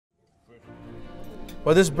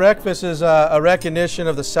Well, this breakfast is a recognition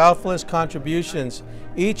of the selfless contributions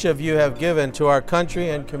each of you have given to our country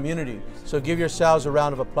and community. So give yourselves a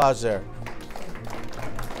round of applause there.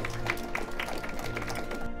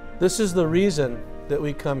 This is the reason that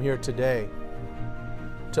we come here today,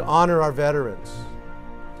 to honor our veterans.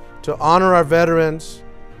 To honor our veterans,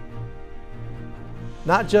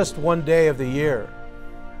 not just one day of the year,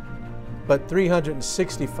 but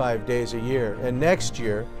 365 days a year. And next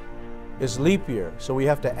year is leap year, so we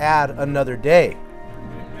have to add another day.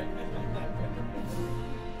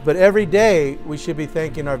 But every day we should be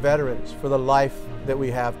thanking our veterans for the life that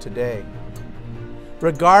we have today.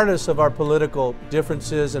 Regardless of our political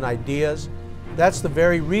differences and ideas, that's the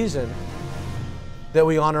very reason that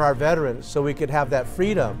we honor our veterans, so we could have that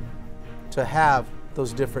freedom to have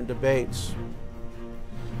those different debates.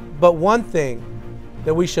 But one thing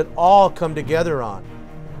that we should all come together on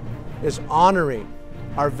is honoring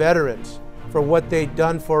our veterans for what they've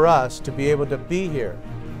done for us to be able to be here,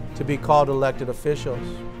 to be called elected officials.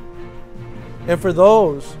 And for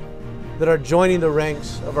those that are joining the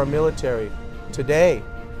ranks of our military today,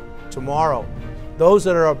 tomorrow, those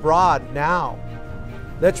that are abroad now,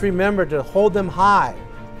 let's remember to hold them high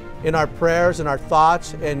in our prayers and our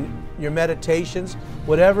thoughts and your meditations,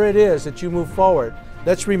 whatever it is that you move forward.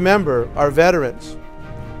 Let's remember our veterans.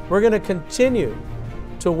 We're going to continue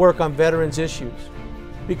to work on veterans issues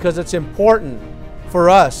because it's important for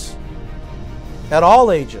us at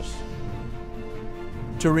all ages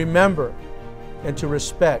to remember and to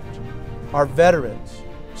respect our veterans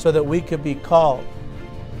so that we could be called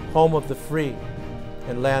home of the free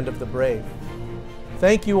and land of the brave.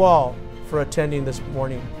 Thank you all for attending this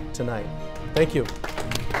morning tonight. Thank you.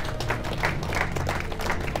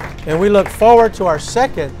 And we look forward to our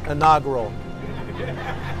second inaugural.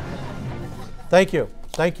 Thank you.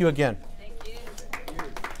 Thank you again.